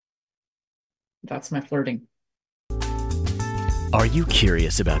That's my flirting. Are you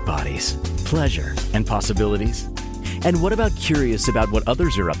curious about bodies, pleasure, and possibilities? And what about curious about what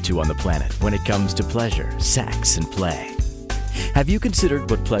others are up to on the planet when it comes to pleasure, sex, and play? Have you considered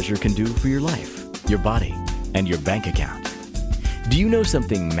what pleasure can do for your life, your body, and your bank account? Do you know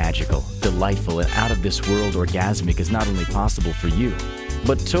something magical, delightful, and out of this world orgasmic is not only possible for you,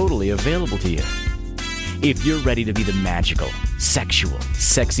 but totally available to you? If you're ready to be the magical, sexual,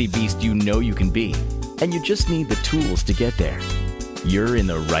 sexy beast you know you can be, and you just need the tools to get there, you're in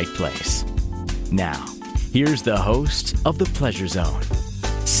the right place. Now, here's the host of The Pleasure Zone,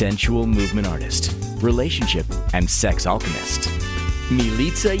 sensual movement artist, relationship and sex alchemist,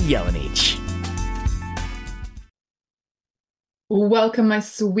 Milica Jelenic. Welcome, my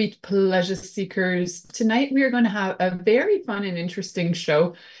sweet pleasure seekers. Tonight we are going to have a very fun and interesting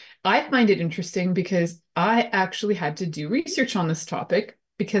show. I find it interesting because I actually had to do research on this topic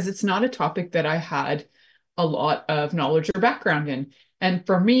because it's not a topic that I had a lot of knowledge or background in. And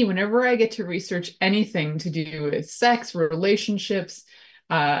for me, whenever I get to research anything to do with sex, relationships,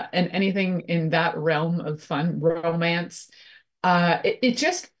 and anything in that realm of fun, romance, it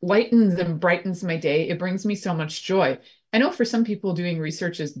just lightens and brightens my day. It brings me so much joy. I know for some people doing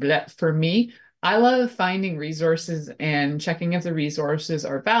research is bleh. For me, I love finding resources and checking if the resources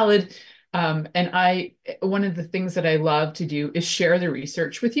are valid. One of the things that I love to do is share the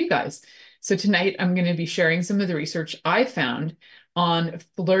research with you guys. So tonight I'm going to be sharing some of the research I found on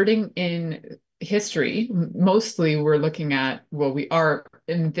flirting in history. Mostly we're looking at, well, we are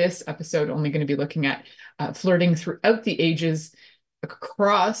in this episode only going to be looking at flirting throughout the ages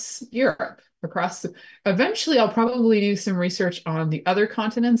across Europe, eventually I'll probably do some research on the other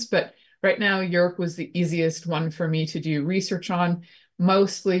continents, but right now Europe was the easiest one for me to do research on,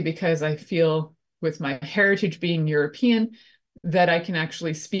 mostly because I feel with my heritage being European that I can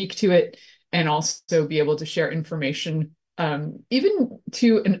actually speak to it and also be able to share information, even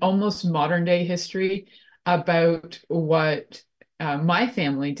to an almost modern day history about what my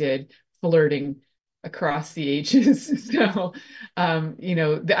family did flirting across the ages. So, I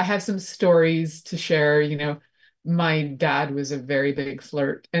have some stories to share. My dad was a very big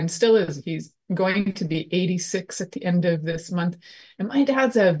flirt and still is. He's going to be 86 at the end of this month. And my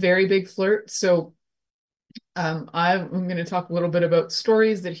dad's a very big flirt. So, I'm going to talk a little bit about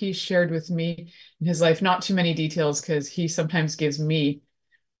stories that he shared with me in his life. Not too many details because he sometimes gives me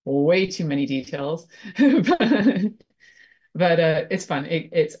way too many details. But it's fun.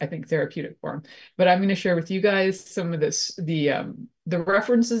 It's I think therapeutic for him. But I'm going to share with you guys some of the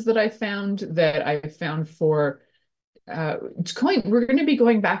references that I found for we're going to be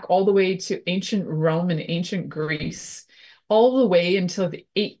going back all the way to ancient Rome and ancient Greece, all the way until the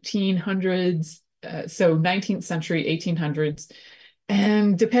 1800s, so 19th century, 1800s.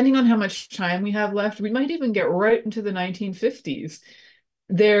 And depending on how much time we have left, we might even get right into the 1950s.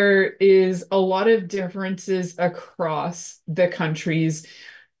 There is a lot of differences across the countries.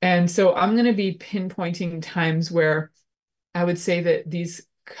 And so I'm going to be pinpointing times where I would say that these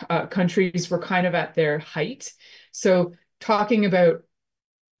countries were kind of at their height. So talking about,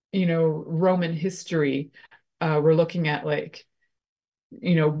 Roman history, we're looking at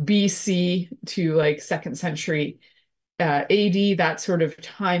BC to like second century AD, that sort of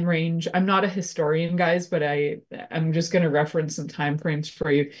time range. I'm not a historian, guys, but I'm just going to reference some time frames for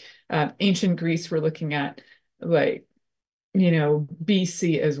you. Ancient Greece, we're looking at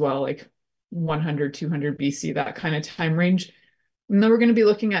BC as well, like 100, 200 BC, that kind of time range. And then we're going to be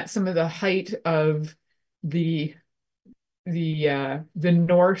looking at some of the height of the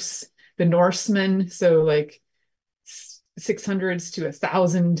Norse, the Norsemen, so like 600s to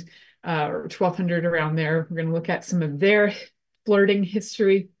 1,000 or 1,200 around there. We're going to look at some of their flirting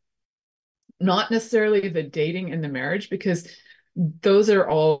history, not necessarily the dating and the marriage, because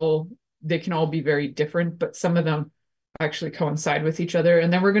they can all be very different, but some of them actually coincide with each other.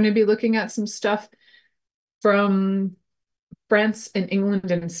 And then we're going to be looking at some stuff from France and England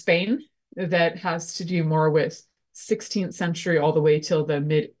and Spain that has to do more with 16th century all the way till the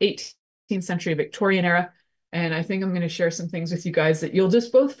mid 18th century Victorian era. And I think I'm going to share some things with you guys that you'll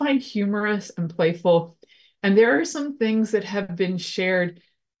just both find humorous and playful. And there are some things that have been shared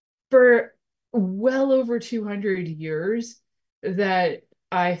for well over 200 years that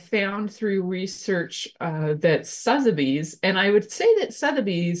I found through research that Sotheby's, and I would say that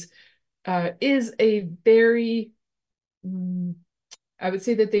Sotheby's is a very, I would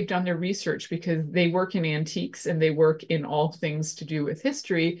say that they've done their research because they work in antiques and they work in all things to do with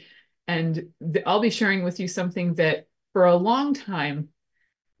history. And I'll be sharing with you something that for a long time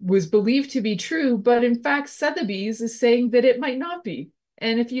was believed to be true, but in fact, Sotheby's is saying that it might not be.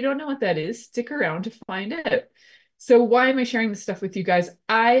 And if you don't know what that is, stick around to find out. So why am I sharing this stuff with you guys?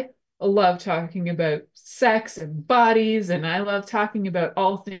 I love talking about sex and bodies, and I love talking about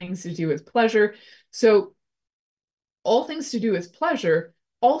all things to do with pleasure. So all things to do with pleasure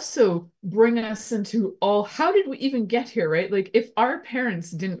also bring us into all, how did we even get here, right? Like if our parents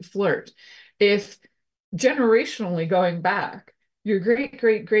didn't flirt, if generationally going back, your great,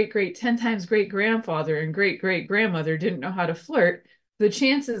 great, great, great 10 times great grandfather and great, great grandmother didn't know how to flirt, the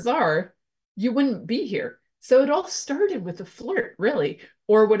chances are you wouldn't be here. So it all started with a flirt, really,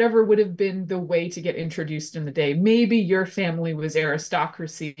 or whatever would have been the way to get introduced in the day. Maybe your family was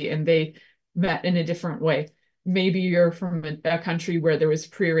aristocracy and they met in a different way. Maybe you're from a country where there was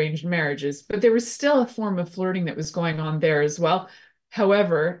prearranged marriages, but there was still a form of flirting that was going on there as well.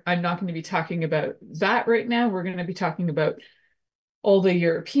 However, I'm not going to be talking about that right now. We're going to be talking about all the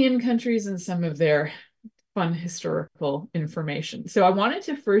European countries and some of their fun historical information. So I wanted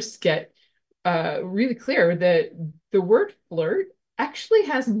to first get really clear that the word flirt actually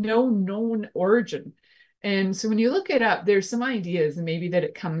has no known origin. And so when you look it up, there's some ideas, and maybe that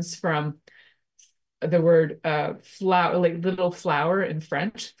it comes from the word flower, like little flower in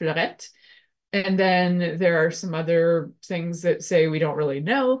French, fleurette. And then there are some other things that say we don't really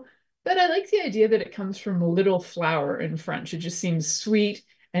know. But I like the idea that it comes from little flower in French. It just seems sweet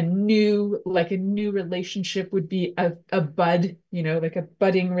and new, like a new relationship would be a bud, like a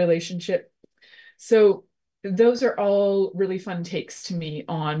budding relationship. So those are all really fun takes to me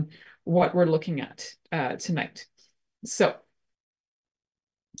on what we're looking at tonight. So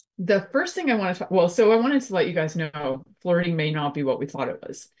the first thing I want to talk, well, so I wanted to let you guys know flirting may not be what we thought it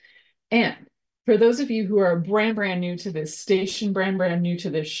was. And for those of you who are brand new to this station, brand new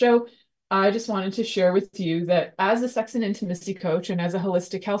to this show, I just wanted to share with you that as a sex and intimacy coach and as a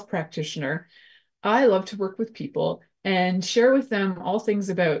holistic health practitioner, I love to work with people and share with them all things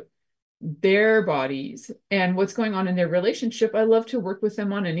about their bodies and what's going on in their relationship. I love to work with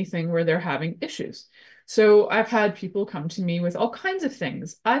them on anything where they're having issues. So I've had people come to me with all kinds of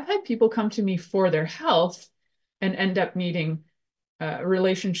things. I've had people come to me for their health and end up needing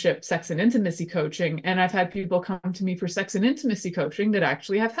relationship, sex and intimacy coaching. And I've had people come to me for sex and intimacy coaching that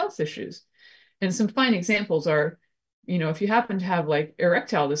actually have health issues. And some fine examples are, if you happen to have like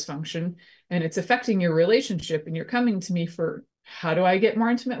erectile dysfunction and it's affecting your relationship and you're coming to me for how do I get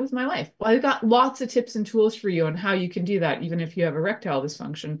more intimate with my wife? Well, I've got lots of tips and tools for you on how you can do that, even if you have erectile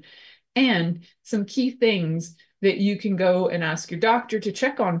dysfunction, and some key things that you can go and ask your doctor to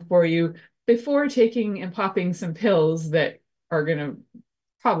check on for you before taking and popping some pills that are going to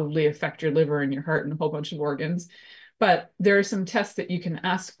probably affect your liver and your heart and a whole bunch of organs. But there are some tests that you can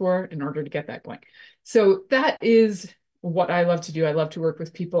ask for in order to get that going. So that is what I love to do. I love to work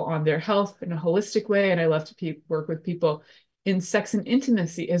with people on their health in a holistic way, and I love to work with people in sex and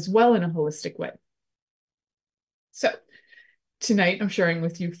intimacy as well in a holistic way. So tonight I'm sharing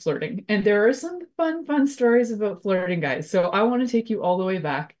with you flirting, and there are some fun stories about flirting, guys. So I want to take you all the way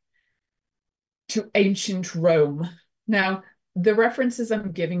back to ancient Rome. Now, the references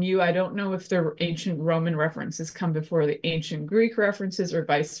I'm giving you, I don't know if the ancient Roman references come before the ancient Greek references or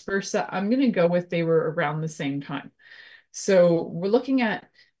vice versa. I'm going to go with they were around the same time. So we're looking at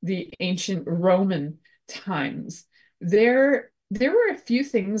the ancient Roman times. There were a few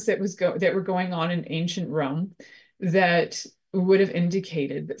things that were going on in ancient Rome that would have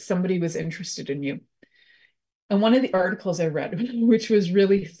indicated that somebody was interested in you. And one of the articles I read, which was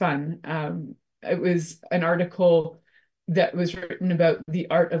really fun, it was an article that was written about the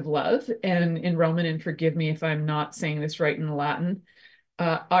art of love, and in Roman, and forgive me if I'm not saying this right in Latin,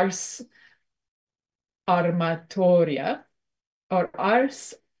 ars armatoria, or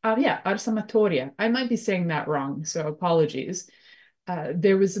ars, ars amatoria. I might be saying that wrong, so apologies.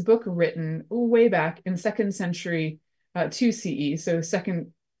 There was a book written way back in 2nd century 2 CE, so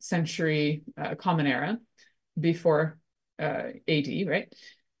 2nd century Common Era, before AD, right?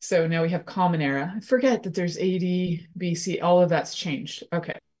 So now we have Common Era. I forget that there's AD, BC, all of that's changed.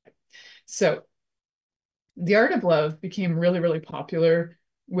 Okay. So the art of love became really, really popular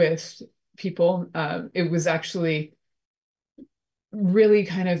with people. It was actually really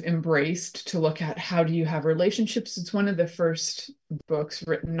kind of embraced to look at how do you have relationships. It's one of the first books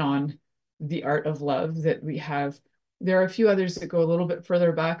written on the art of love that we have. There are a few others that go a little bit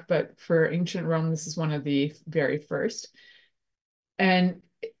further back, but for ancient Rome, this is one of the very first. And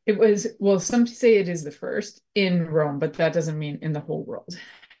it was, well, some say it is the first in Rome, but that doesn't mean in the whole world.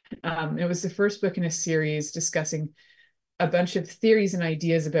 It was the first book in a series discussing a bunch of theories and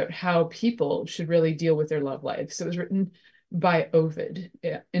ideas about how people should really deal with their love life. So it was written by Ovid.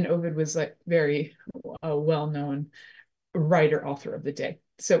 Yeah, and Ovid was like very well-known writer author of the day.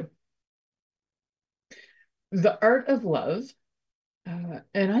 So The Art of Love,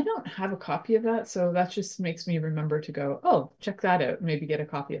 and I don't have a copy of that, so that just makes me remember to go, oh, check that out, maybe get a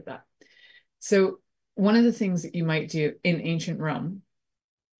copy of that. So one of the things that you might do in ancient Rome,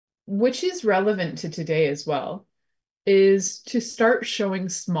 which is relevant to today as well, is to start showing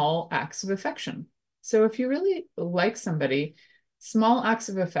small acts of affection. So if you really like somebody, small acts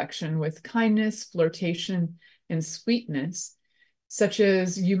of affection with kindness, flirtation, and sweetness, such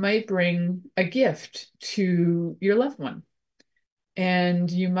as you might bring a gift to your loved one.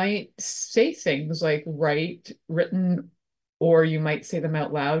 And you might say things like written, or you might say them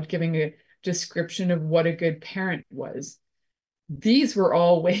out loud, giving a description of what a good parent was. These were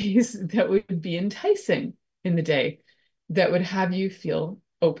all ways that would be enticing in the day, that would have you feel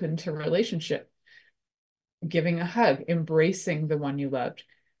open to relationship. Giving a hug, embracing the one you loved,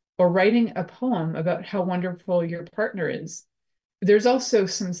 or writing a poem about how wonderful your partner is. There's also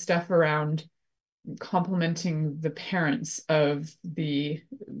some stuff around complimenting the parents of the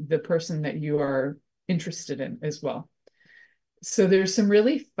person that you are interested in as well. So there's some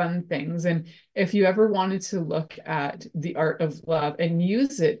really fun things. And if you ever wanted to look at The Art of Love and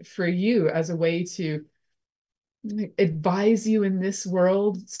use it for you as a way to advise you in this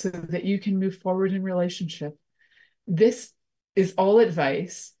world so that you can move forward in relationship, this is all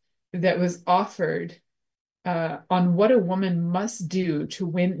advice that was offered on what a woman must do to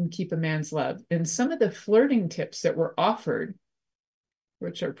win and keep a man's love. And some of the flirting tips that were offered,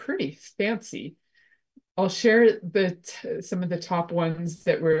 which are pretty fancy, I'll share some of the top ones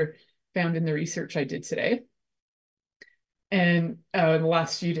that were found in the research I did today. And in the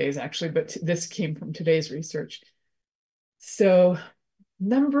last few days, actually, but this came from today's research. So,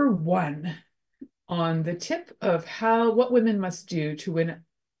 number one on the tip of what women must do to win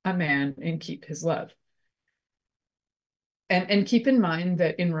a man and keep his love. And keep in mind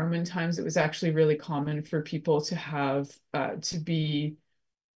that in Roman times, it was actually really common for people to have to be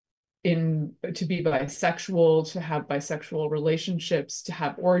bisexual, to have bisexual relationships, to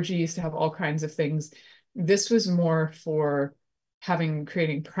have orgies, to have all kinds of things. This was more for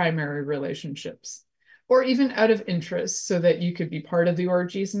creating primary relationships, or even out of interest, so that you could be part of the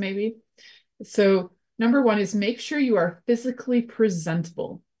orgies, maybe. So number one is make sure you are physically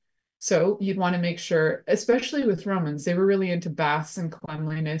presentable. So you'd want to make sure, especially with Romans, they were really into baths and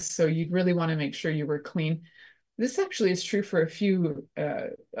cleanliness. So you'd really want to make sure you were clean. This actually is true for a few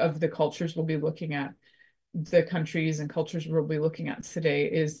of the cultures we'll be looking at, the countries and cultures we'll be looking at today,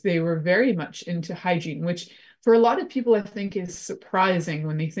 is they were very much into hygiene, which for a lot of people, I think is surprising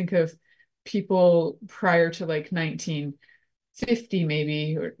when they think of people prior to like 1950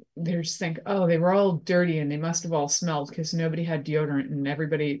 maybe, or they just think, oh, they were all dirty and they must have all smelled because nobody had deodorant and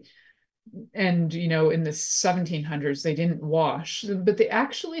everybody, and in the 1700s they didn't wash, but they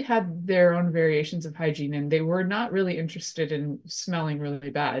actually had their own variations of hygiene, and they were not really interested in smelling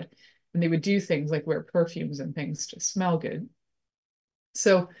really bad, and they would do things like wear perfumes and things to smell good.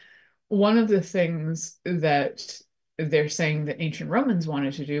 So one of the things that they're saying that ancient Romans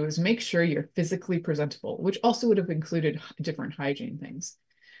wanted to do is make sure you're physically presentable, which also would have included different hygiene things.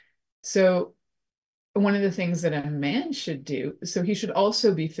 So one of the things that a man should do, so he should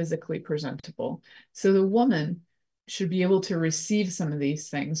also be physically presentable. So the woman should be able to receive some of these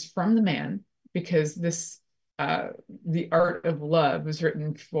things from the man, because the Art of Love was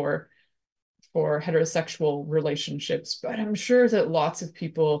written for heterosexual relationships, but I'm sure that lots of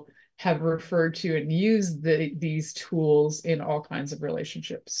people have referred to and used these tools in all kinds of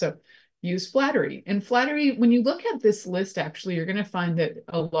relationships. So use flattery. And flattery, when you look at this list, actually, you're going to find that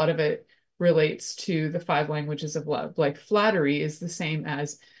a lot of it relates to the 5 languages of love. Like flattery is the same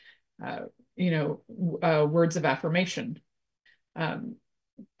as, words of affirmation. And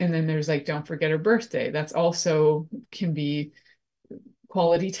then there's like, don't forget her birthday. That's also can be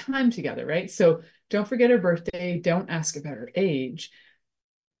quality time together, right? So don't forget her birthday. Don't ask about her age.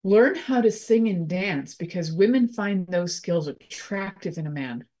 Learn how to sing and dance, because women find those skills attractive in a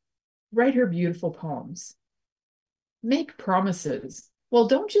man. Write her beautiful poems. Make promises. Well,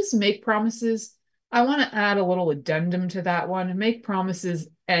 don't just make promises. I want to add a little addendum to that one: make promises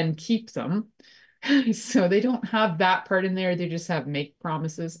and keep them. So they don't have that part in there. They just have make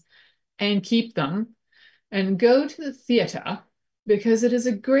promises and keep them. And go to the theater, because it is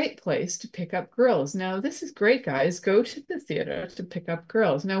a great place to pick up girls. Now, this is great, guys. Go to the theater to pick up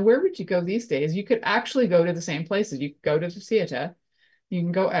girls. Now, where would you go these days? You could actually go to the same places. You could go to the theater. You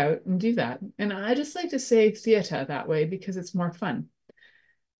can go out and do that. And I just like to say theater that way because it's more fun.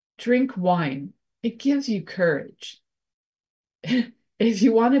 Drink wine. It gives you courage. If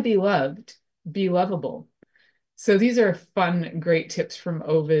you want to be loved, be lovable. So these are fun, great tips from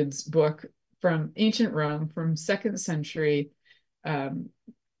Ovid's book from ancient Rome, from second century um,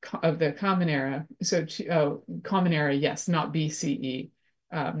 of the Common Era. So Common Era, yes, not BCE,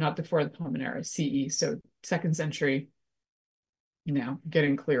 not before the Common Era, CE. So second century. Now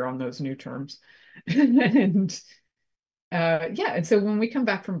getting clear on those new terms, and yeah, and so when we come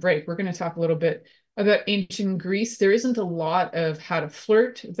back from break, we're going to talk a little bit about ancient Greece. There isn't a lot of how to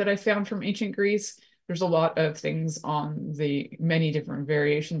flirt that I found from ancient Greece. There's a lot of things on the many different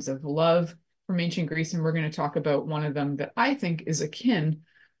variations of love from ancient Greece, and we're going to talk about one of them that I think is akin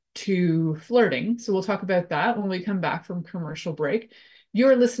to flirting. So we'll talk about that when we come back from commercial break.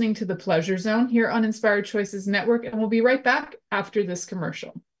 You're listening to The Pleasure Zone here on Inspired Choices Network, and we'll be right back after this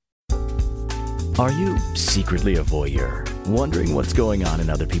commercial. Are you secretly a voyeur, wondering what's going on in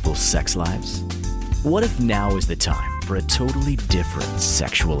other people's sex lives? What if now is the time for a totally different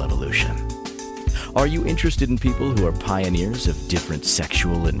sexual evolution? Are you interested in people who are pioneers of different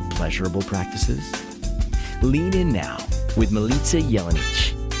sexual and pleasurable practices? Lean in now with Milica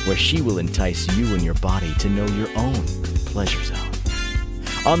Jelenic, where she will entice you and your body to know your own pleasure zone.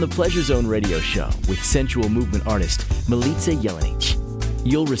 On the Pleasure Zone radio show with sensual movement artist Milica Jelenic,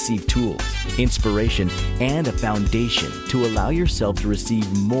 you'll receive tools, inspiration, and a foundation to allow yourself to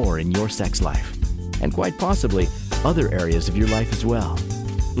receive more in your sex life, and quite possibly other areas of your life as well.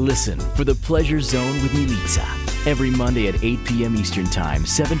 Listen for the Pleasure Zone with Milica every Monday at 8 p.m. Eastern Time,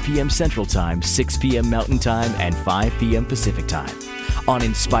 7 p.m. Central Time, 6 p.m. Mountain Time, and 5 p.m. Pacific Time on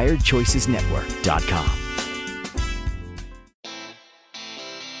InspiredChoicesNetwork.com.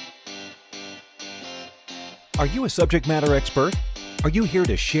 Are you a subject matter expert? Are you here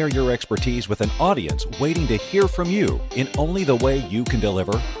to share your expertise with an audience waiting to hear from you in only the way you can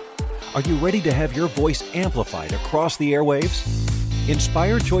deliver? Are you ready to have your voice amplified across the airwaves?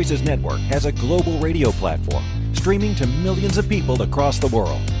 Inspired Choices Network has a global radio platform streaming to millions of people across the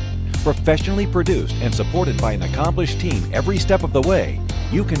world. Professionally produced and supported by an accomplished team every step of the way,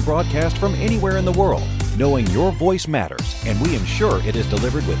 you can broadcast from anywhere in the world, knowing your voice matters, and we ensure it is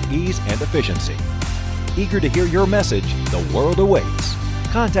delivered with ease and efficiency. Eager to hear your message, the world awaits.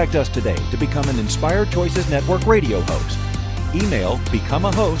 Contact us today to become an Inspired Choices Network radio host. Email become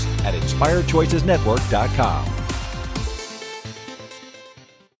a host at inspiredchoicesnetwork.com.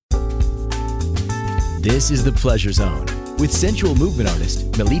 This is The Pleasure Zone with sensual movement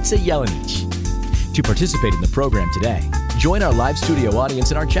artist Milica Jelenic. To participate in the program today, join our live studio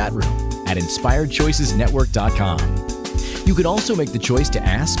audience in our chat room at inspiredchoicesnetwork.com. You can also make the choice to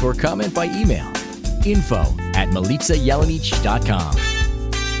ask or comment by email. info@milicajelenic.com.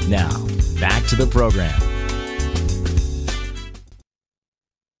 Now, back to the program.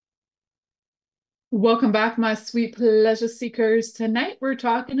 Welcome back, my sweet pleasure seekers. Tonight we're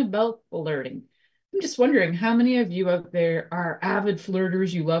talking about flirting. I'm just wondering how many of you out there are avid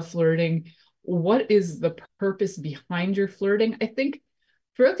flirters, you love flirting. What is the purpose behind your flirting? I think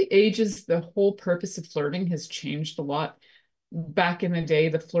throughout the ages, the whole purpose of flirting has changed a lot. Back in the day,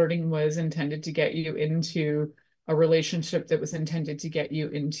 the flirting was intended to get you into a relationship, that was intended to get you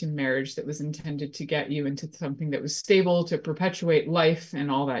into marriage, that was intended to get you into something that was stable, to perpetuate life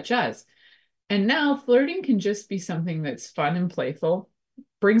and all that jazz. And now flirting can just be something that's fun and playful,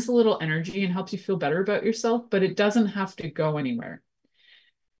 brings a little energy and helps you feel better about yourself, but it doesn't have to go anywhere.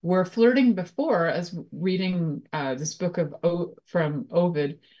 Where flirting before, as reading this book from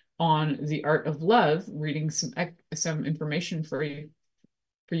Ovid on the art of love, reading some information for you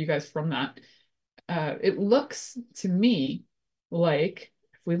guys from that, it looks to me like,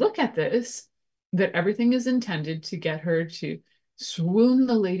 if we look at this, that everything is intended to get her to swoon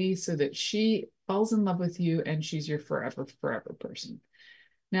the lady so that she falls in love with you and she's your forever person.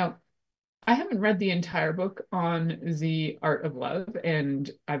 Now, I haven't read the entire book on the art of love,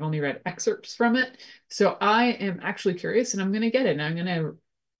 and I've only read excerpts from it. So I am actually curious, and I'm going to get it. And I'm going to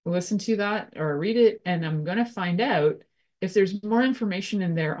listen to that or read it, and I'm going to find out if there's more information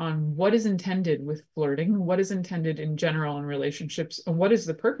in there on what is intended with flirting, what is intended in general in relationships, and what is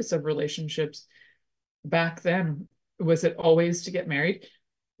the purpose of relationships back then. Was it always to get married?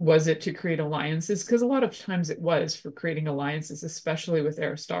 Was it to create alliances? Because a lot of times it was for creating alliances, especially with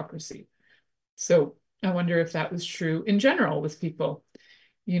aristocracy. So I wonder if that was true in general with people.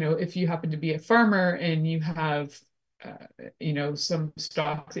 You know, if you happen to be a farmer and you have, some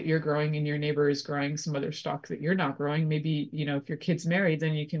stock that you're growing and your neighbor is growing some other stock that you're not growing, maybe, if your kid's married,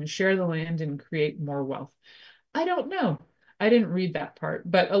 then you can share the land and create more wealth. I don't know. I didn't read that part,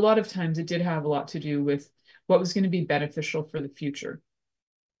 but a lot of times it did have a lot to do with what was going to be beneficial for the future.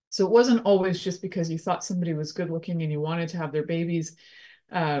 So it wasn't always just because you thought somebody was good looking and you wanted to have their babies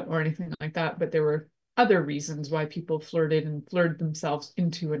or anything like that, but there were other reasons why people flirted and flirted themselves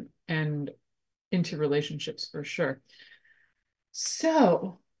into and into relationships for sure.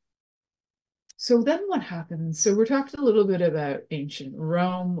 So, so then what happens? So we're talking a little bit about ancient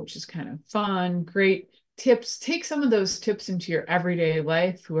Rome, which is kind of fun, great tips. Take some of those tips into your everyday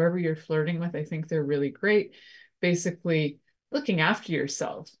life, whoever you're flirting with. I think they're really great. Basically, looking after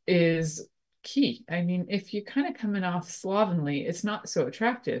yourself is key. I mean, if you're kind of coming off slovenly, it's not so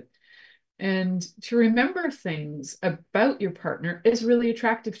attractive. And to remember things about your partner is really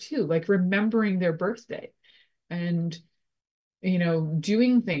attractive too, like remembering their birthday and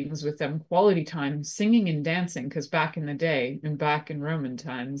doing things with them, quality time, singing and dancing, because back in the day and back in Roman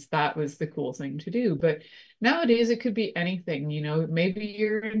times, that was the cool thing to do. But nowadays, it could be anything. Maybe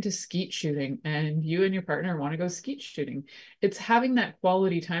you're into skeet shooting and you and your partner want to go skeet shooting. It's having that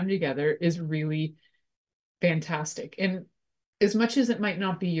quality time together is really fantastic. And as much as it might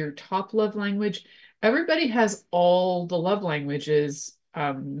not be your top love language, everybody has all the love languages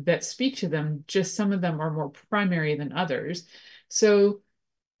that speak to them. Just some of them are more primary than others. So,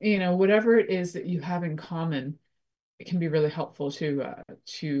 whatever it is that you have in common, it can be really helpful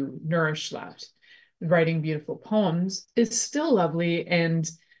to nourish that. Writing beautiful poems is still lovely, and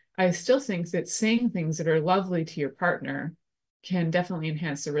I still think that saying things that are lovely to your partner can definitely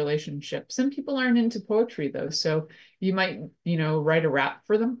enhance the relationship. Some people aren't into poetry though, so you might, write a rap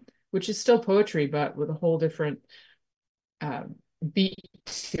for them, which is still poetry, but with a whole different uh, beat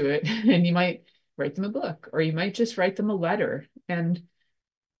to it. And you might write them a book, or you might just write them a letter. And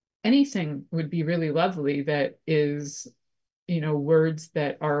anything would be really lovely that is, words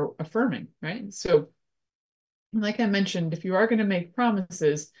that are affirming, right? So, like I mentioned, if you are going to make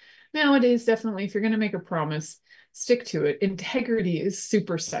promises, nowadays, definitely, if you're going to make a promise, stick to it. Integrity is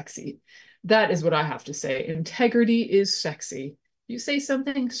super sexy. That is what I have to say. Integrity is sexy. You say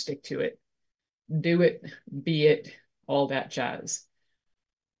something, stick to it. Do it, be it, all that jazz.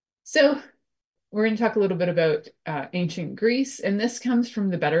 So, we're going to talk a little bit about ancient Greece, and this comes from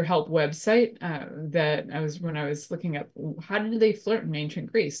the BetterHelp website that when I was looking up how did they flirt in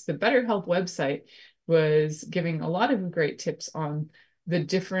ancient Greece. The BetterHelp website was giving a lot of great tips on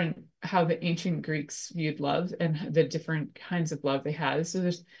how the ancient Greeks viewed love and the different kinds of love they had.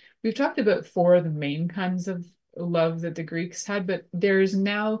 So we've talked about four of the main kinds of love that the Greeks had, but there's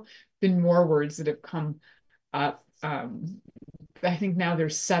now been more words that have come up. I think now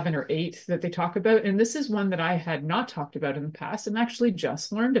there's 7 or 8 that they talk about. And this is one that I had not talked about in the past and actually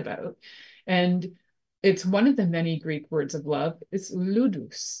just learned about. And it's one of the many Greek words of love. It's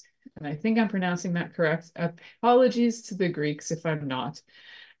ludus. And I think I'm pronouncing that correct. Apologies to the Greeks if I'm not.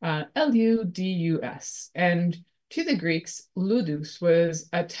 Ludus. And to the Greeks, ludus was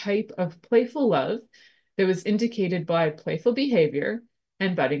a type of playful love that was indicated by playful behavior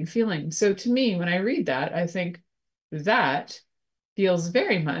and budding feeling. So to me, when I read that, I think that feels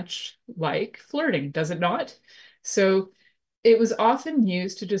very much like flirting, does it not? So it was often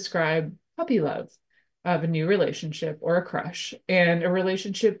used to describe puppy love of a new relationship or a crush, and a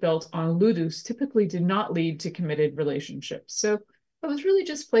relationship built on ludus typically did not lead to committed relationships. So it was really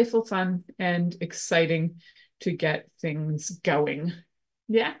just playful fun and exciting to get things going.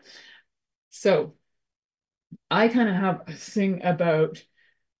 Yeah. So I kind of have a thing about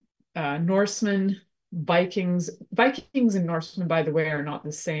Norsemen, Vikings and Norsemen, by the way, are not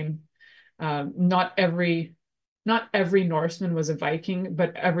the same. Not every Norseman was a Viking,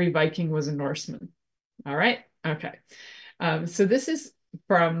 but every Viking was a Norseman. All right. Okay. So this is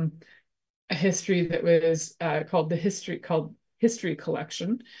from a history that was called History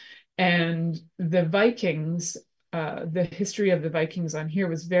Collection, and the Vikings. The history of the Vikings on here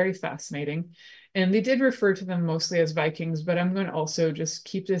was very fascinating, and they did refer to them mostly as Vikings. But I'm going to also just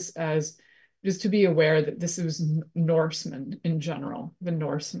keep this as just to be aware that this was Norsemen in general, the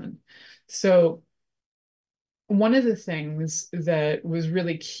Norsemen. So one of the things that was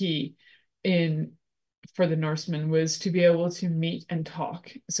really key for the Norsemen was to be able to meet and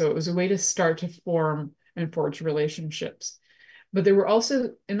talk. So it was a way to start to form and forge relationships. But there were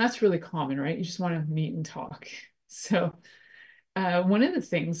also, and that's really common, right? You just want to meet and talk. So one of the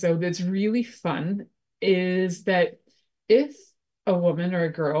things, though, that's really fun is that if a woman or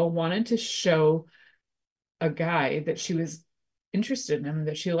a girl wanted to show a guy that she was interested in him,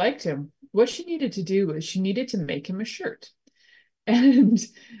 that she liked him, what she needed to do was she needed to make him a shirt. And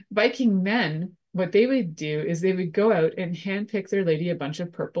Viking men, what they would do is they would go out and handpick their lady a bunch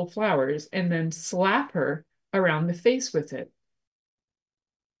of purple flowers and then slap her around the face with it.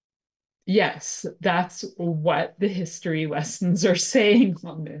 Yes, that's what the history lessons are saying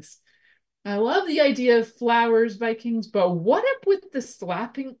on this. I love the idea of flowers, Vikings, but what up with the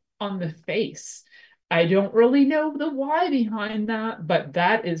slapping on the face? I don't really know the why behind that, but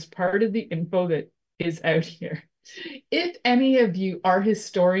that is part of the info that is out here. If any of you are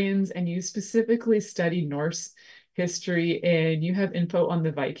historians and you specifically study Norse history and you have info on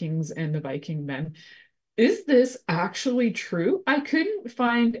the Vikings and the Viking men, is this actually true? I couldn't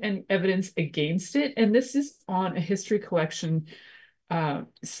find any evidence against it. And this is on a history collection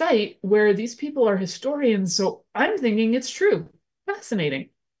site where these people are historians. So I'm thinking it's true. Fascinating.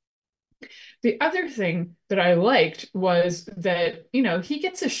 The other thing that I liked was that, he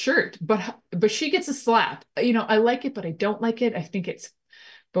gets a shirt, but she gets a slap. I like it, but I don't like it. I think it's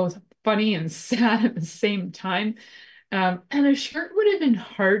both funny and sad at the same time. And a shirt would have been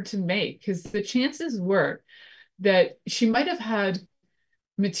hard to make because the chances were that she might have had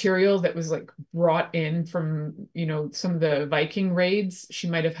material that was like brought in from, some of the Viking raids. She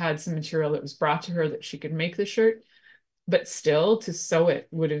might have had some material that was brought to her that she could make the shirt, but still to sew it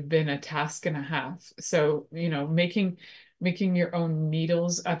would have been a task and a half. So, making your own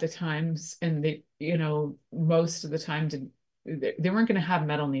needles at the times, and most of the time they weren't going to have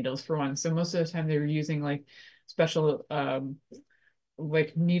metal needles for one. So most of the time they were using like special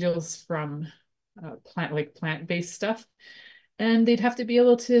like needles from plant-based stuff. And they'd have to be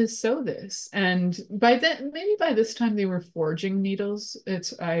able to sew this. And by then, maybe by this time they were forging needles.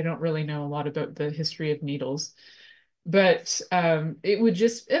 I don't really know a lot about the history of needles, but it would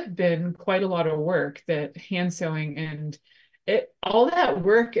just have been quite a lot of work, that hand sewing and all that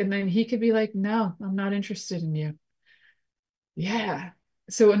work. And then he could be like, no, I'm not interested in you. Yeah.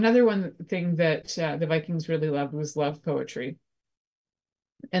 So another one thing that the Vikings really loved was love poetry.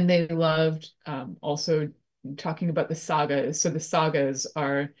 And they loved also talking about the sagas. So the sagas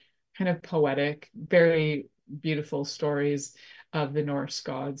are kind of poetic, very beautiful stories of the Norse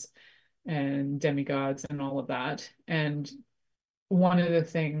gods and demigods and all of that. And one of the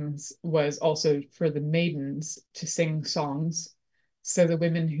things was also for the maidens to sing songs. So the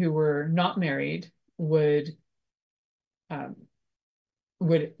women who were not married um,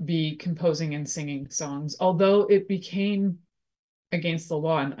 would be composing and singing songs, although it became against the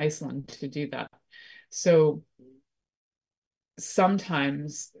law in Iceland to do that. So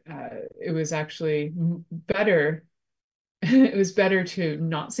sometimes it was actually better. It was better to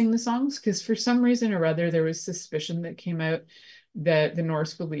not sing the songs because for some reason or other there was suspicion that came out that the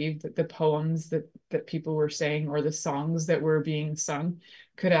Norse believed that the poems that people were saying, or the songs that were being sung,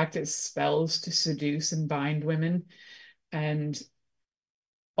 could act as spells to seduce and bind women, and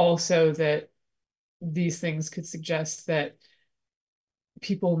also that these things could suggest that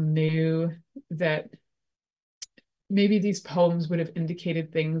people knew that maybe these poems would have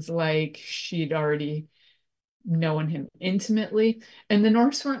indicated things like she'd already known him intimately. And the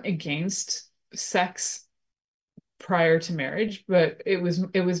Norse weren't against sex prior to marriage, but it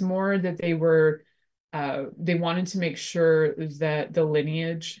was more that they wanted to make sure that the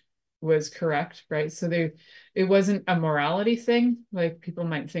lineage was correct, right? So it wasn't a morality thing, like people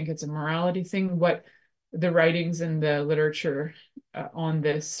might think it's a morality thing. What the writings and the literature on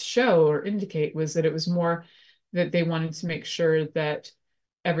this show or indicate was that it was more that they wanted to make sure that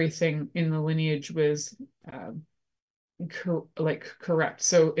everything in the lineage was correct.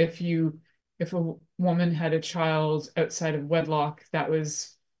 So if a woman had a child outside of wedlock,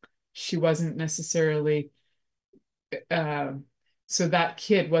 she wasn't necessarily uh, so that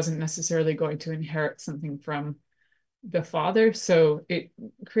kid wasn't necessarily going to inherit something from the father. So it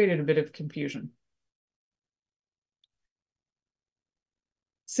created a bit of confusion.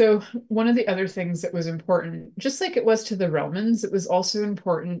 So one of the other things that was important, just like it was to the Romans, it was also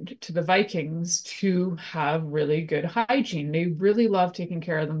important to the Vikings to have really good hygiene. They really loved taking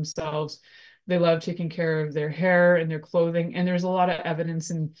care of themselves. They loved taking care of their hair and their clothing. And there's a lot of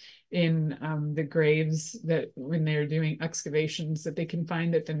evidence in the graves that when they're doing excavations that they can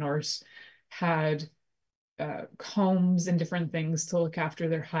find that the Norse had combs and different things to look after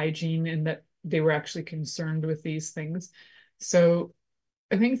their hygiene, and that they were actually concerned with these things. So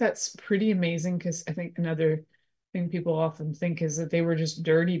I think that's pretty amazing, because I think another thing people often think is that they were just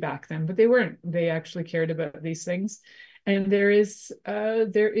dirty back then, but they weren't. They actually cared about these things. And there is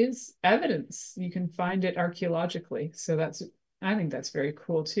evidence. You can find it archaeologically. So I think that's very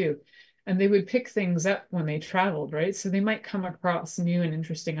cool too. And they would pick things up when they traveled, right? So they might come across new and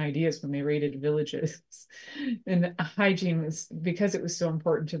interesting ideas when they raided villages. And hygiene was, because it was so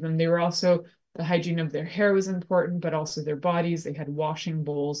important to them, the hygiene of their hair was important, but also their bodies. They had washing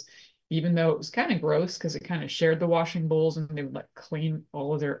bowls, even though it was kind of gross because it kind of shared the washing bowls, and they would like clean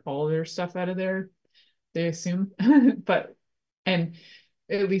all of their stuff out of there, they assume. And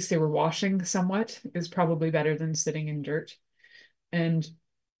at least they were washing somewhat, is probably better than sitting in dirt. And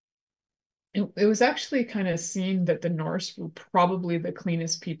it was actually kind of seen that the Norse were probably the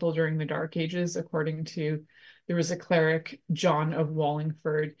cleanest people during the Dark Ages, according to there was a cleric, John of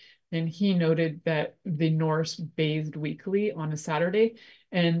Wallingford, and he noted that the Norse bathed weekly on a Saturday,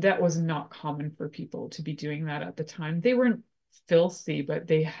 and that was not common for people to be doing that at the time. They weren't filthy, but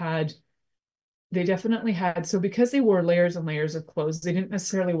they definitely had, so because they wore layers and layers of clothes, they didn't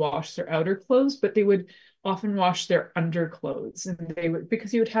necessarily wash their outer clothes, but they would often wash their underclothes. And they would,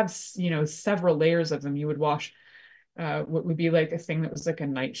 because you would have, several layers of them, you would wash what would be like a thing that was like a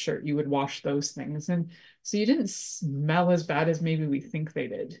nightshirt. You would wash those things. And so you didn't smell as bad as maybe we think they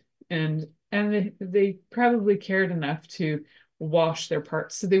did. And they probably cared enough to wash their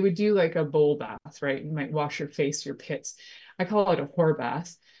parts. So they would do like a bowl bath, right? You might wash your face, your pits. I call it a whore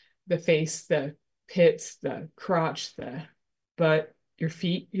bath. The face, the pits, the crotch, the butt, your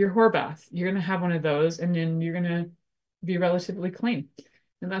feet, your whore bath. You're going to have one of those, and then you're going to be relatively clean.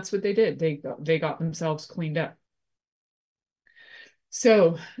 And that's what they did. They got themselves cleaned up.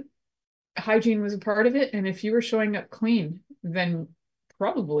 So hygiene was a part of it. And if you were showing up clean, then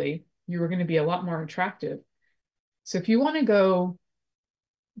probably you were going to be a lot more attractive. So if you want to go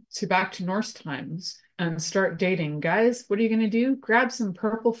back to Norse times and start dating, guys, what are you going to do? Grab some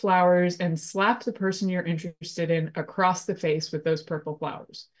purple flowers and slap the person you're interested in across the face with those purple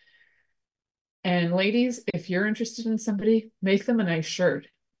flowers. And ladies, if you're interested in somebody, make them a nice shirt.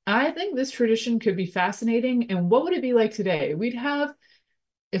 I think this tradition could be fascinating. And what would it be like today?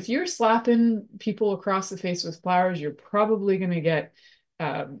 If you're slapping people across the face with flowers, you're probably going to get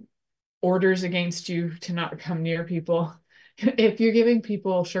orders against you to not come near people. If you're giving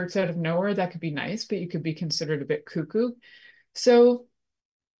people shirts out of nowhere, that could be nice, but you could be considered a bit cuckoo. So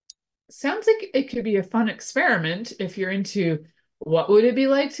sounds like it could be a fun experiment if you're into what would it be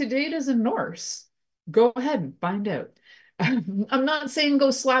like to date as a Norse? Go ahead and find out. I'm not saying go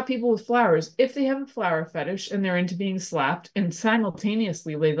slap people with flowers. If they have a flower fetish and they're into being slapped and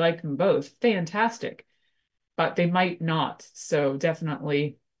simultaneously they like them both, fantastic. But they might not. So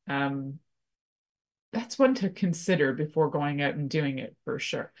definitely that's one to consider before going out and doing it for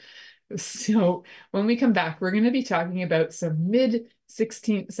sure. So when we come back, we're going to be talking about some mid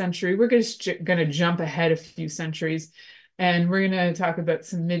 16th century. We're just going to jump ahead a few centuries, and we're going to talk about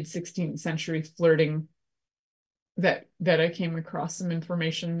some mid 16th century flirting that I came across some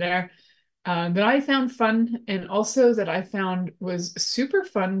information there that I found fun, and also that I found was super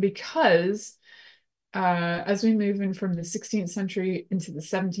fun because as we move in from the 16th century into the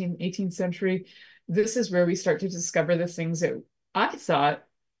 17th, 18th century, this is where we start to discover the things that I thought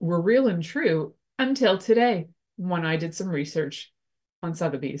were real and true until today when I did some research on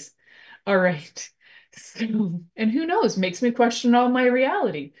Sotheby's. All right. So, and who knows, makes me question all my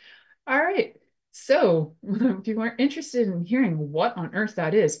reality. All right. So if you are interested in hearing what on earth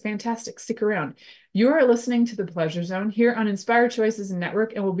that is, fantastic. Stick around. You are listening to The Pleasure Zone here on Inspired Choices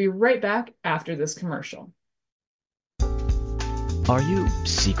Network, and we'll be right back after this commercial. Are you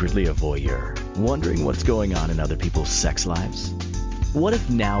secretly a voyeur, wondering what's going on in other people's sex lives? What if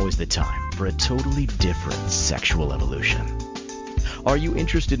now is the time for a totally different sexual evolution? Are you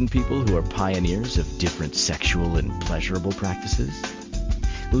interested in people who are pioneers of different sexual and pleasurable practices?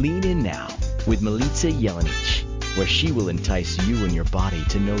 Lean in now with Milica Jelenic, where she will entice you and your body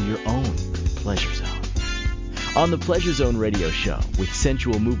to know your own pleasure zone. On the Pleasure Zone radio show with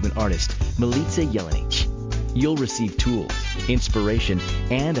sensual movement artist Milica Jelenic, you'll receive tools, inspiration,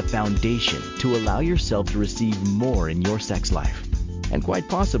 and a foundation to allow yourself to receive more in your sex life, and quite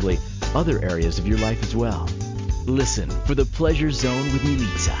possibly other areas of your life as well. Listen for the Pleasure Zone with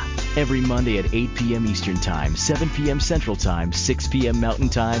Milica every Monday at 8 p.m. Eastern Time, 7 p.m. Central Time, 6 p.m. Mountain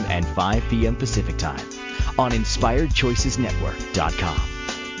Time, and 5 p.m. Pacific Time on InspiredChoicesNetwork.com.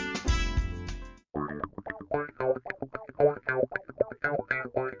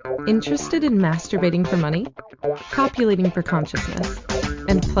 Interested in masturbating for money, copulating for consciousness,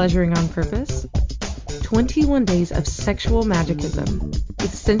 and pleasuring on purpose? 21 Days of Sexual Magicism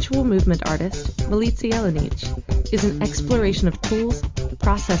with sensual movement artist Milica Jelenic is an exploration of tools,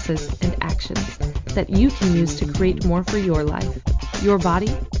 processes, and actions that you can use to create more for your life, your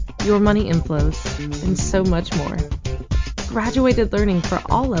body, your money inflows, and so much more. Graduated learning for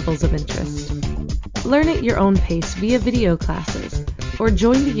all levels of interest. Learn at your own pace via video classes or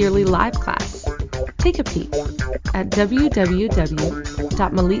join the yearly live class. Take a peek at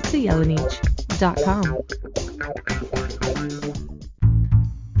www.milicajelenic.com.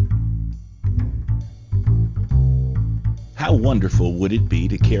 How wonderful would it be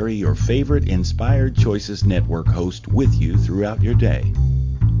to carry your favorite Inspired Choices Network host with you throughout your day?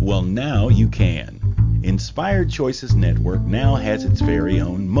 Well, now you can. Inspired Choices Network now has its very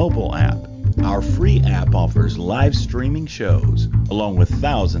own mobile app. Our free app offers live streaming shows, along with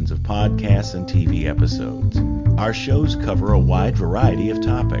thousands of podcasts and TV episodes. Our shows cover a wide variety of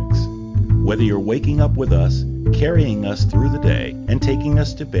topics. Whether you're waking up with us, carrying us through the day, and taking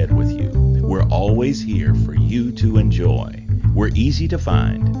us to bed with you, we're always here for you to enjoy. We're easy to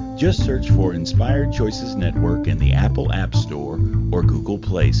find. Just search for Inspired Choices Network in the Apple App Store or Google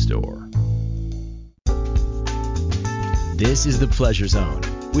Play Store. This is The Pleasure Zone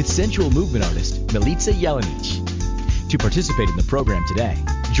with sensual movement artist Milica Jelenic. To participate in the program today,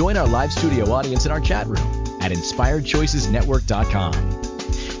 join our live studio audience in our chat room at inspiredchoicesnetwork.com.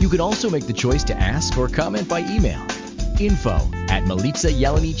 You can also make the choice to ask or comment by email,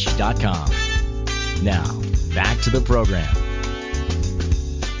 info@milicajelenic.com. Now, back to the program.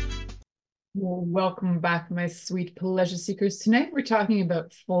 Well, welcome back, my sweet pleasure seekers. Tonight we're talking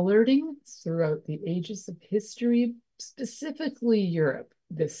about flirting throughout the ages of history, specifically Europe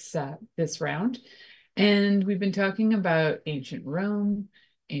this round. And we've been talking about ancient Rome,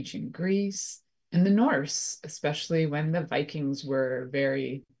 ancient Greece, and the Norse, especially when the Vikings were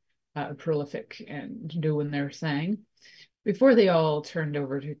very prolific and doing their thing. Before they all turned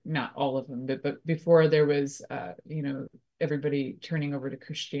over to, not all of them, but before there was, everybody turning over to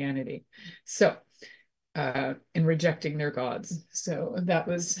Christianity. So, and rejecting their gods. So that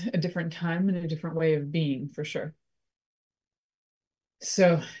was a different time and a different way of being, for sure.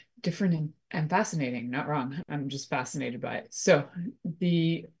 So different and fascinating, not wrong. I'm just fascinated by it. So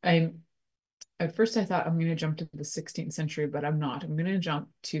at first I thought I'm going to jump to the 16th century, but I'm not. I'm going to jump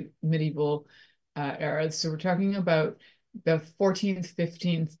to medieval era. So we're talking about the 14th,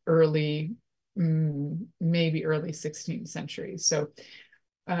 15th, maybe early 16th century. So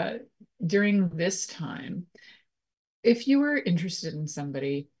during this time, if you were interested in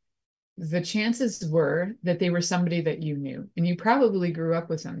somebody, the chances were that they were somebody that you knew, and you probably grew up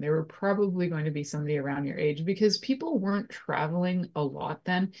with them. They were probably going to be somebody around your age, because people weren't traveling a lot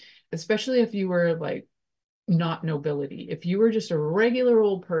then, especially if you were like not nobility. If you were just a regular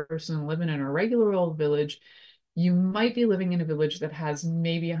old person living in a regular old village, you might be living in a village that has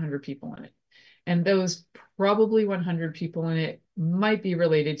maybe 100 people in it. And those probably 100 people in it might be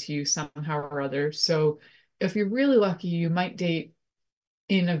related to you somehow or other. So if you're really lucky, you might date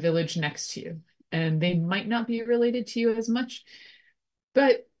in a village next to you, and they might not be related to you as much,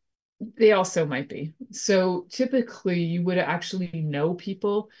 but they also might be. So typically you would actually know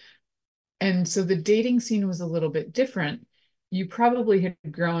people. And so the dating scene was a little bit different. You probably had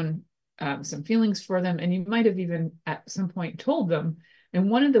grown some feelings for them, and you might have even at some point told them. And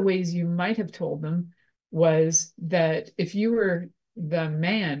one of the ways you might have told them was that if you were the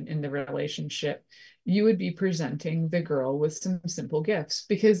man in the relationship, you would be presenting the girl with some simple gifts,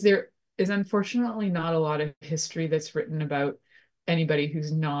 because there is unfortunately not a lot of history that's written about anybody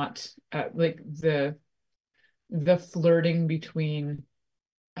who's not like the flirting between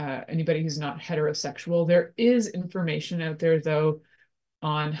anybody who's not heterosexual. There is information out there, though,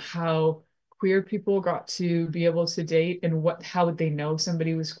 on how queer people got to be able to date and how would they know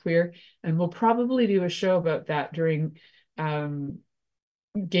somebody was queer. And we'll probably do a show about that during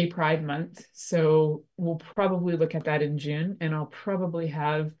Gay Pride Month. So we'll probably look at that in June, and I'll probably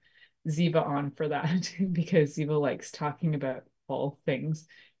have Ziva on for that because Ziva likes talking about all things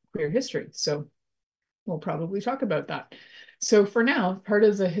queer history. So we'll probably talk about that. So for now, part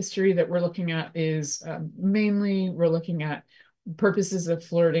of the history that we're looking at is mainly we're looking at purposes of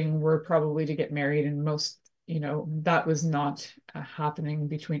flirting were probably to get married, and most, that was not happening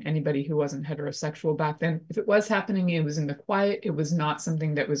between anybody who wasn't heterosexual back then. If it was happening, it was in the quiet. It was not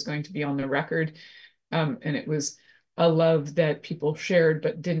something that was going to be on the record. And it was a love that people shared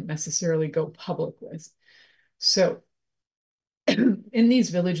but didn't necessarily go public with. So in these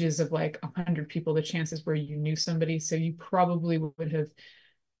villages of like 100 people, the chances were you knew somebody. So you probably would have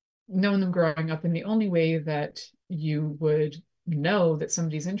known them growing up. And the only way that you would know that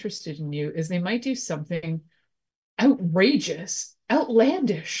somebody's interested in you is they might do something outrageous,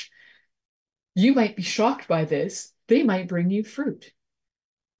 outlandish. You might be shocked by this. They might bring you fruit.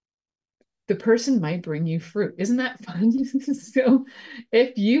 The person might bring you fruit. Isn't that fun? So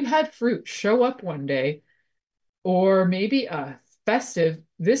if you had fruit show up one day, or maybe a festive,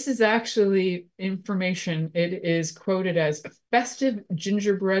 this is actually information. It is quoted as a festive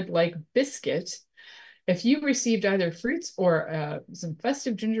gingerbread-like biscuit. If you received either fruits or some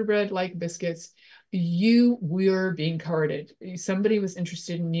festive gingerbread-like biscuits, you were being courted. Somebody was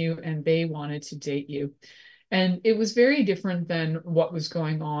interested in you and they wanted to date you. And it was very different than what was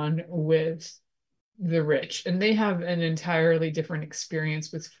going on with the rich. And they have an entirely different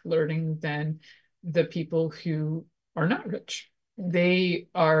experience with flirting than the people who are not rich they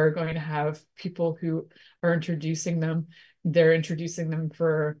are going to have people who are introducing them. They're introducing them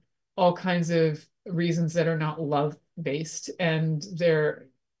for all kinds of reasons that are not love based. And they're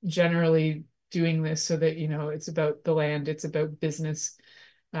generally doing this so that, it's about the land, it's about business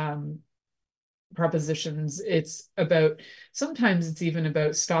um, propositions. Sometimes it's even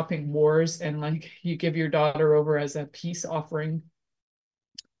about stopping wars. And like you give your daughter over as a peace offering.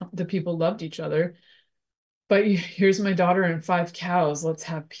 The people loved each other, but here's my daughter and 5 cows. Let's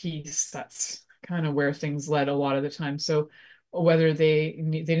have peace. That's kind of where things led a lot of the time. So whether they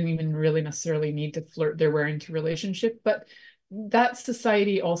didn't even really necessarily need to flirt their way into relationship, but that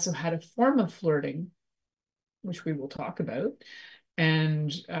society also had a form of flirting, which we will talk about.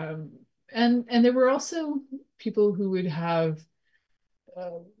 And and there were also people who would have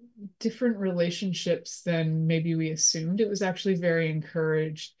uh, different relationships than maybe we assumed. It was actually very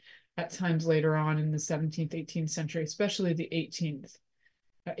encouraged at times later on in the 17th, 18th century, especially the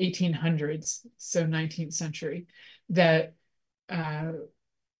 1800s, so 19th century, that uh,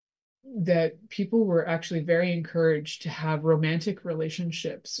 that people were actually very encouraged to have romantic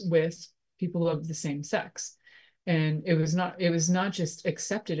relationships with people of the same sex. And it was not just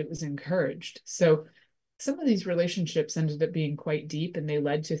accepted, it was encouraged. So some of these relationships ended up being quite deep, and they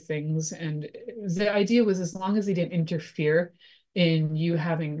led to things. And the idea was, as long as they didn't interfere in you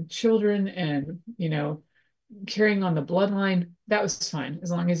having children and, carrying on the bloodline, that was fine.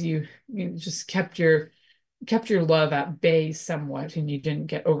 As long as you just kept your love at bay somewhat, and you didn't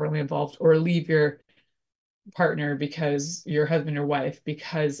get overly involved or leave your partner, because your husband or wife,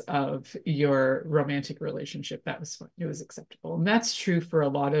 because of your romantic relationship, that was fine. It was acceptable. And that's true for a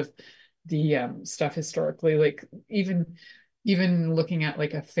lot of the stuff historically. Like even looking at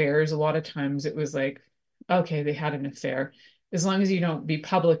like affairs, a lot of times it was like, okay, they had an affair, as long as you don't be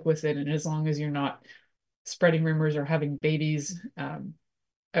public with it, and as long as you're not spreading rumors or having babies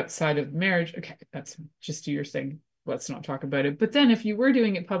outside of marriage, okay, that's just do your thing. Let's not talk about it. But then if you were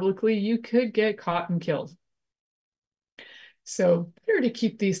doing it publicly, you could get caught and killed. So better to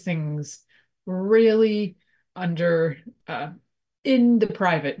keep these things really under in the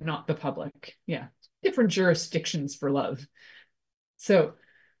private, not the public. Yeah, different jurisdictions for love. So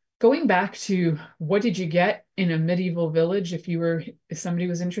going back to, what did you get in a medieval village if somebody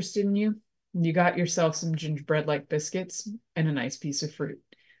was interested in you? You got yourself some gingerbread-like biscuits and a nice piece of fruit.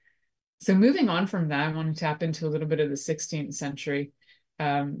 So moving on from that, I want to tap into a little bit of the 16th century,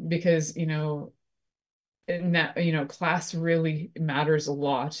 because and that class really matters a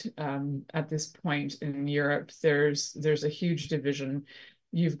lot at this point in Europe. There's a huge division.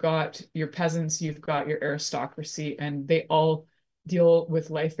 You've got your peasants, you've got your aristocracy, and they all deal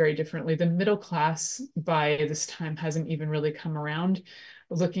with life very differently. The middle class by this time hasn't even really come around.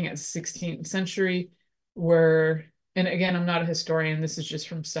 Looking at the 16th century, where, and again, I'm not a historian, this is just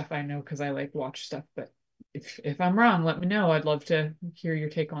from stuff I know because I like watch stuff, but if I'm wrong, let me know. I'd love to hear your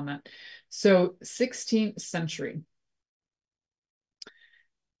take on that. So 16th century.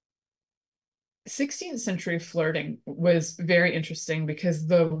 16th century flirting was very interesting because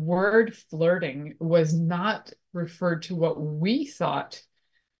the word flirting was not referred to what we thought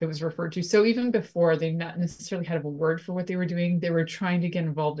it was referred to. So even before, they not necessarily had a word for what they were doing. They were trying to get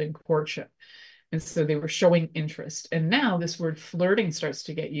involved in courtship. And so they were showing interest. And now this word flirting starts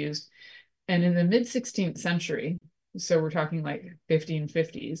to get used. And in the mid 16th century, so we're talking like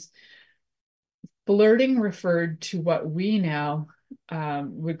 1550s, flirting referred to what we now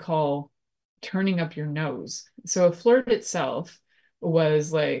would call turning up your nose. So a flirt itself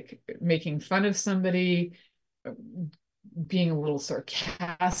was like making fun of somebody, being a little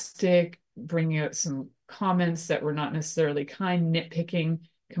sarcastic, bringing out some comments that were not necessarily kind, nitpicking,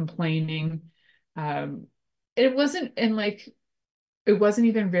 complaining. Um, it wasn't, and like, it wasn't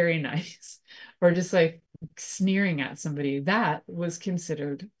even very nice, or just like sneering at somebody. That was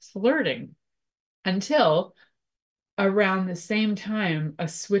considered flirting until around the same time a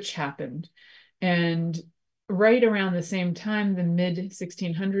switch happened. And right around the same time, the mid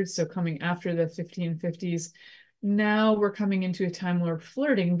 1600s, so coming after the 1550s, now we're coming into a time where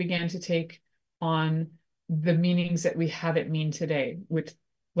flirting began to take on the meanings that we have it mean today, with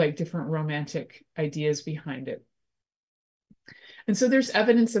like different romantic ideas behind it. And so there's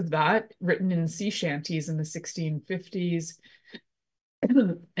evidence of that written in sea shanties in the 1650s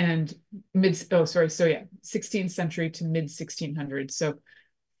and 16th century to mid 1600s. So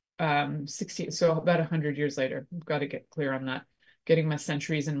 16, so about 100 years later. I've got to get clear on that, getting my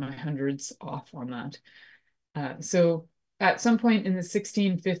centuries and my hundreds off on that. So at some point in the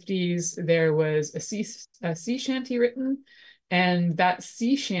 1650s, there was a sea shanty written, and that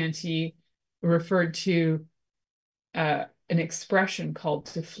sea shanty referred to an expression called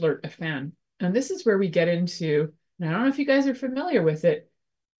to flirt a fan. And this is where we get into, and I don't know if you guys are familiar with it,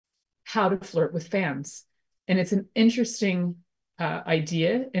 how to flirt with fans. And it's an interesting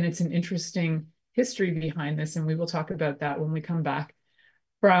idea, and it's an interesting history behind this. And we will talk about that when we come back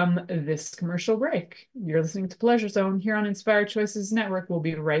from this commercial break. You're listening to Pleasure Zone here on Inspired Choices Network. We'll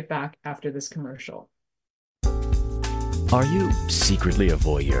be right back after this commercial. Are you secretly a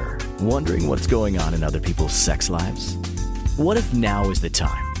voyeur, wondering what's going on in other people's sex lives? What if now is the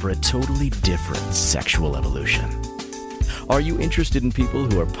time for a totally different sexual evolution? Are you interested in people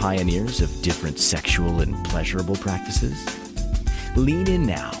who are pioneers of different sexual and pleasurable practices? Lean in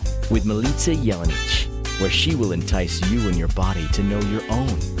now with Milica Jelenic, where she will entice you and your body to know your own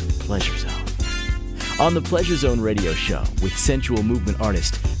pleasure zone. On the Pleasure Zone radio show with sensual movement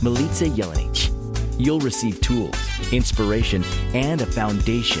artist Milica Jelenic, you'll receive tools, inspiration, and a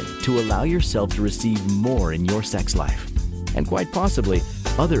foundation to allow yourself to receive more in your sex life, and quite possibly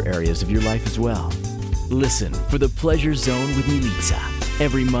other areas of your life as well. Listen for the Pleasure Zone with Milica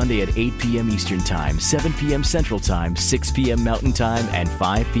every Monday at 8 p.m. Eastern Time, 7 p.m. Central Time, 6 p.m. Mountain Time, and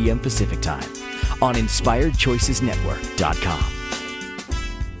 5 p.m. Pacific Time on InspiredChoicesNetwork.com.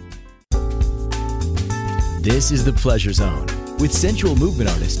 This is the Pleasure Zone with sensual movement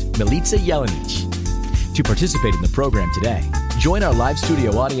artist Milica Jelenic. To participate in the program today, join our live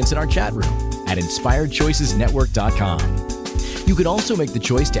studio audience in our chat room at InspiredChoicesNetwork.com. You can also make the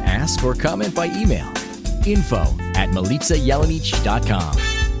choice to ask or comment by email.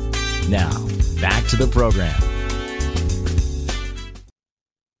 info@MilicaJelenic.com. Now, back to the program.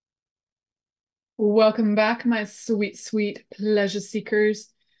 Welcome back, my sweet, sweet pleasure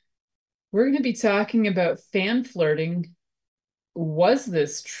seekers. We're going to be talking about fan flirting. Was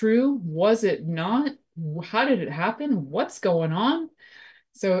this true? Was it not? How did it happen? What's going on?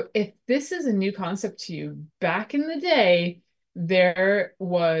 So if this is a new concept to you, back in the day, there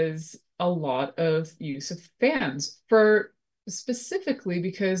was a lot of use of fans for specifically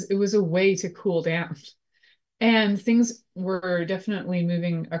because it was a way to cool down. And things were definitely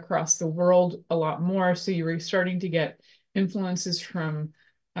moving across the world a lot more. So you were starting to get influences from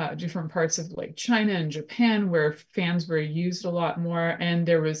different parts of like China and Japan, where fans were used a lot more. And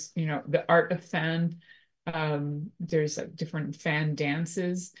there was, the art of fan. There's like different fan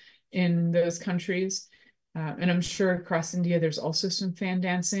dances in those countries. And I'm sure across India, there's also some fan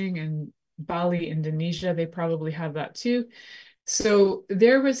dancing, and Bali, Indonesia, they probably have that too. So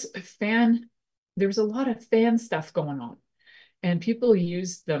there was a lot of fan stuff going on, and people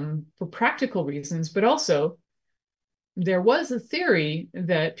used them for practical reasons, but also there was a theory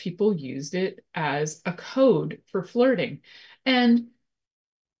that people used it as a code for flirting. And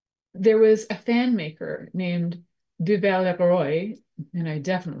there was a fan maker named Duverleroy, and I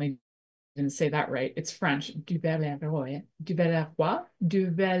definitely didn't say that right. It's French. Duverleroy.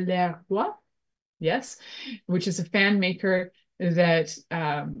 Yes, which is a fan maker that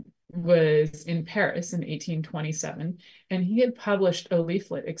was in Paris in 1827, and he had published a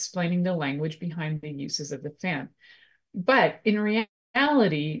leaflet explaining the language behind the uses of the fan. But in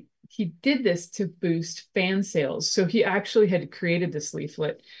reality, he did this to boost fan sales. So he actually had created this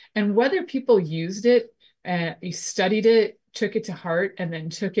leaflet, and whether people used it, studied it, took it to heart, and then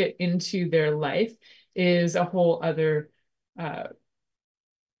took it into their life is a whole other,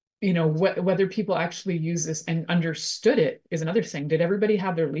 whether people actually use this and understood it is another thing. Did everybody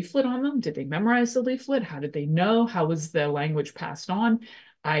have their leaflet on them? Did they memorize the leaflet? How did they know? How was the language passed on?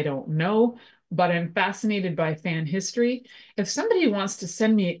 I don't know, but I'm fascinated by fan history. If somebody wants to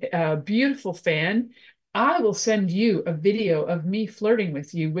send me a beautiful fan, I will send you a video of me flirting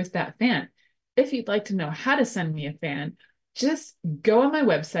with you with that fan. If you'd like to know how to send me a fan, just go on my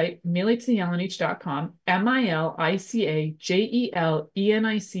website, milicajelenic.com,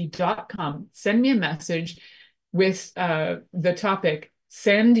 MILICAJELENIC.com. Send me a message with the topic,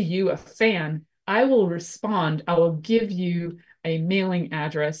 send you a fan. I will respond. I will give you a mailing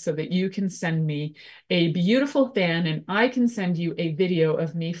address so that you can send me a beautiful fan, and I can send you a video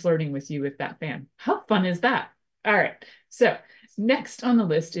of me flirting with you with that fan. How fun is that? All right. So next on the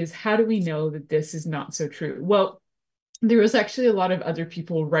list is, how do we know that this is not so true? Well, there was actually a lot of other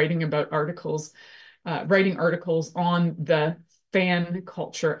people writing articles on the fan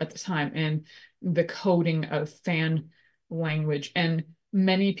culture at the time and the coding of fan language. And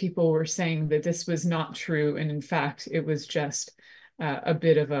many people were saying that this was not true. And in fact, it was just a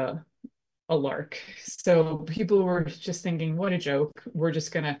bit of a lark. So people were just thinking, what a joke. We're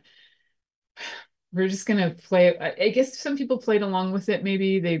just gonna play. I guess some people played along with it.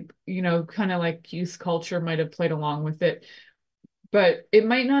 Maybe they, kind of like youth culture might have played along with it, but it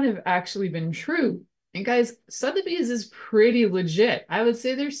might not have actually been true. And guys, Sotheby's is pretty legit. I would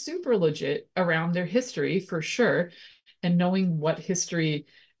say they're super legit around their history for sure, and knowing what history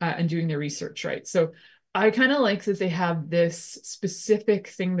and doing their research, right? So I kind of like that they have this specific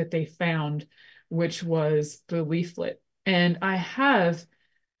thing that they found, which was the leaflet. And I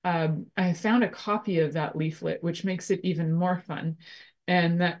found a copy of that leaflet, which makes it even more fun.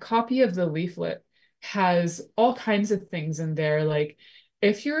 And that copy of the leaflet has all kinds of things in there. Like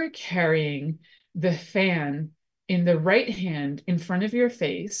if you're carrying the fan in the right hand in front of your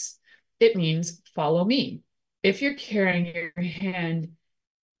face, it means follow me. If you're carrying your hand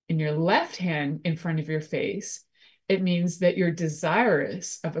in your left hand in front of your face, it means that you're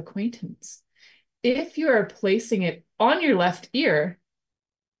desirous of acquaintance. If you are placing it on your left ear,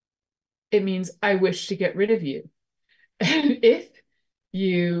 it means I wish to get rid of you. And if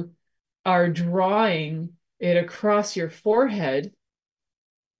you are drawing it across your forehead,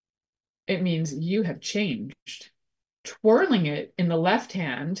 it means you have changed. Twirling it in the left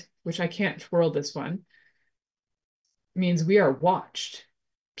hand, which I can't twirl this one, means we are watched.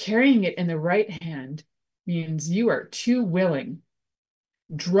 Carrying it in the right hand means you are too willing.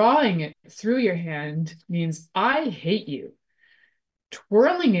 Drawing it through your hand means I hate you.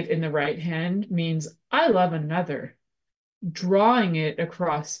 Twirling it in the right hand means I love another. Drawing it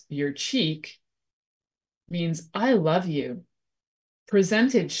across your cheek means I love you.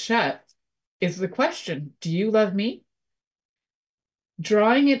 Presented shut is the question, do you love me?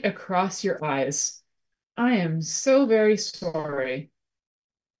 Drawing it across your eyes, I am so very sorry.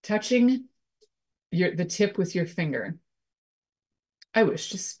 Touching the tip with your finger, I wish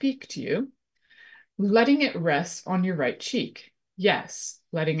to speak to you. Letting it rest on your right cheek, yes.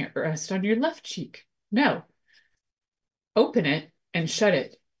 Letting it rest on your left cheek, no. Open it and shut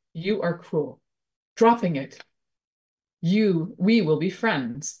it, you are cruel. Dropping it, we will be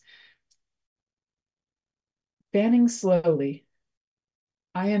friends. Fanning slowly,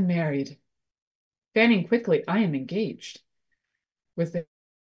 I am married. Fanning quickly, I am engaged. With the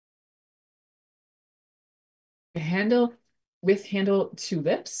handle to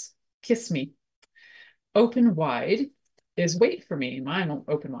lips, kiss me. Open wide is wait for me. Mine won't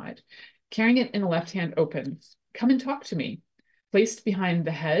open wide. Carrying it in the left hand open, come and talk to me. Placed behind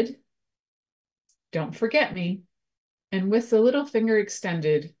the head, don't forget me. And with the little finger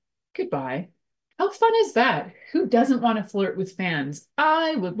extended, goodbye. How fun is that? Who doesn't want to flirt with fans?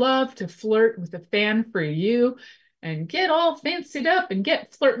 I would love to flirt with a fan for you and get all fancied up and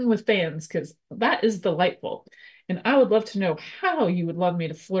get flirting with fans, because that is delightful. And I would love to know how you would love me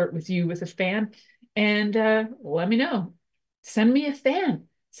to flirt with you with a fan. And let me know. Send me a fan.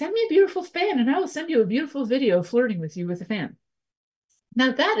 Send me a beautiful fan, and I will send you a beautiful video flirting with you with a fan.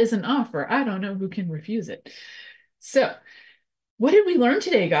 Now that is an offer. I don't know who can refuse it. So what did we learn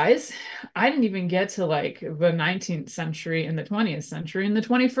today, guys? I didn't even get to like the 19th century and the 20th century and the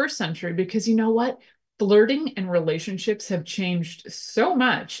 21st century, because you know what? Flirting and relationships have changed so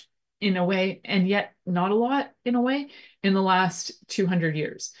much in a way, and yet not a lot in a way, in the last 200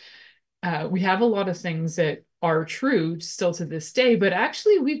 years. We have a lot of things that are true still to this day, but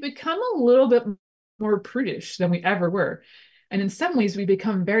actually we've become a little bit more prudish than we ever were. And in some ways we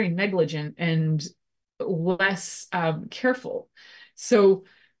become very negligent and less careful. So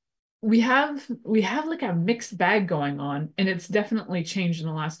we have like a mixed bag going on, and it's definitely changed in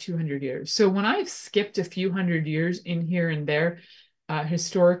the last 200 years. So when I've skipped a few hundred years in here and there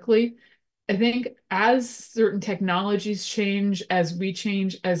historically, I think as certain technologies change, as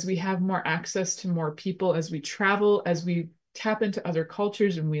we have more access to more people, as we travel, as we tap into other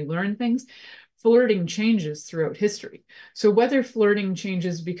cultures and we learn things, flirting changes throughout history. So whether flirting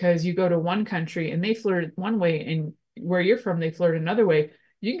changes because you go to one country and they flirt one way, and where you're from, they flirt another way,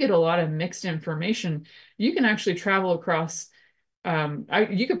 you can get a lot of mixed information. You can actually travel across,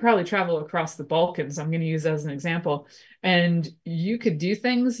 you could probably travel across the Balkans, I'm going to use as an example, and you could do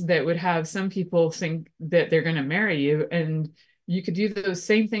things that would have some people think that they're going to marry you, and you could do those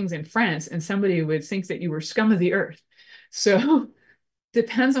same things in France and somebody would think that you were scum of the earth. So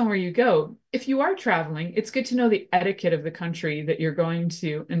depends on where you go. If you are traveling, it's good to know the etiquette of the country that you're going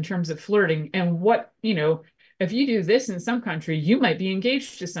to in terms of flirting, and what, if you do this in some country, you might be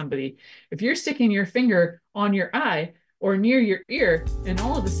engaged to somebody. If you're sticking your finger on your eye or near your ear, and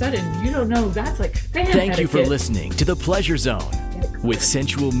all of a sudden you don't know, that's like fan Thank etiquette. You for listening to The Pleasure Zone with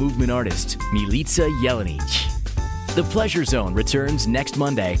sensual movement artist Milica Jelenic. The Pleasure Zone returns next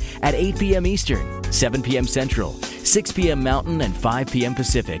Monday at 8 p.m. Eastern, 7 p.m. Central, 6 p.m. Mountain, and 5 p.m.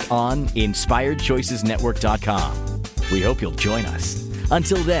 Pacific on InspiredChoicesNetwork.com. We hope you'll join us.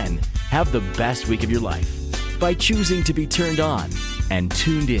 Until then, have the best week of your life by choosing to be turned on and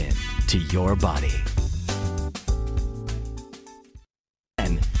tuned in to your body.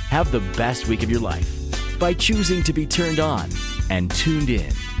 Have the best week of your life by choosing to be turned on and tuned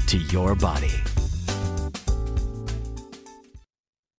in to your body.